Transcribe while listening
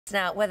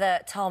Now, whether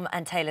Tom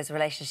and Taylor's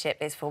relationship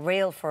is for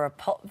real, for a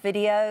pop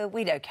video,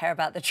 we don't care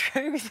about the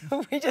truth.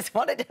 We just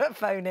want to do a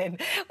phone in.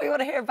 We want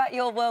to hear about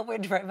your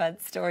whirlwind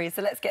romance story.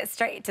 So let's get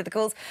straight into the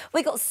calls.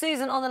 We got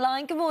Susan on the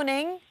line. Good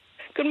morning.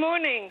 Good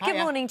morning. Good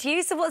morning to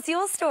you. So what's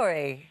your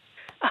story?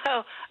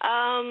 Oh,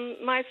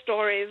 my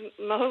story is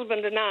my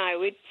husband and I,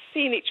 we'd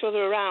seen each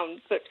other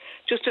around, but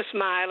just to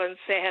smile and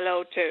say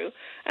hello to.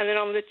 And then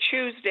on the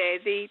Tuesday,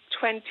 the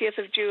 20th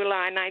of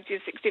July,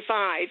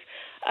 1965,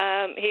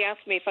 he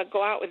asked me if I'd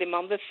go out with him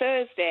on the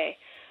Thursday.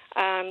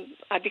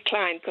 I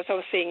declined because I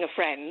was seeing a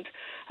friend.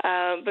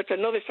 But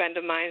another friend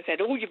of mine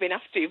said, oh, you've been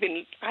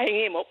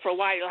eyeing him up for a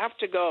while, you'll have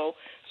to go.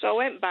 So I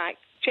went back,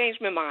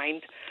 changed my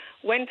mind,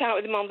 went out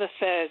with him on the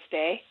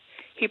Thursday.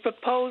 He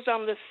proposed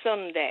on the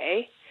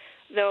Sunday.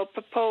 Though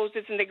proposed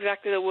isn't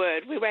exactly the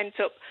word. We went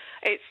up,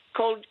 it's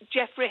called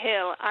Jeffrey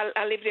Hill.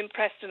 I lived in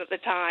Preston at the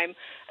time,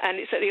 and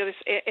it's at the other,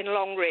 in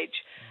Longridge.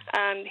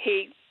 And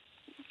he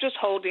just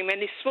held him, and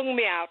he swung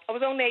me out. I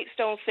was only 8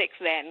 stone 6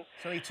 then.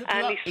 So he took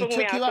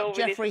you up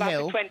Jeffrey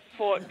Hill.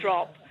 24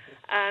 drop,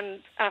 and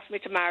asked me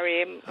to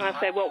marry him. And I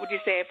said, what would you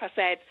say if I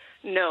said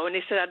no? And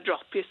he said, I'd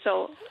drop you.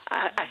 So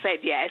I said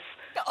yes.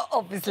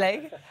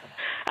 Obviously.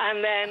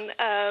 And then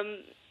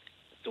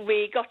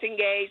we got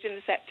engaged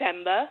in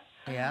September.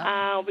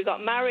 Yeah. We got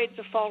married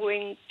the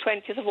following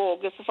 20th of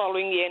August, the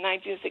following year,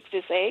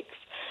 1966.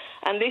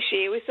 And this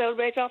year we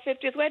celebrate our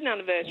 50th wedding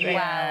anniversary.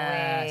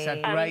 Wow, it's a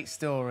great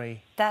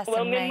story. That's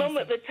amazing. My mum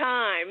at the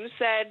time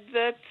said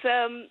that,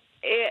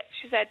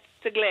 she said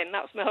to Glenn,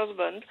 that's my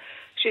husband,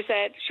 she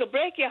said, she'll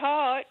break your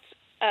heart.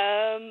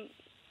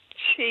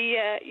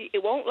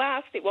 It won't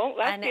last,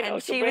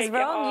 And she was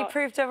wrong, you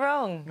proved her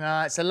wrong.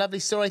 It's a lovely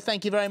story.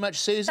 Thank you very much,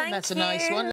 Susan. Thank That's a you. nice one.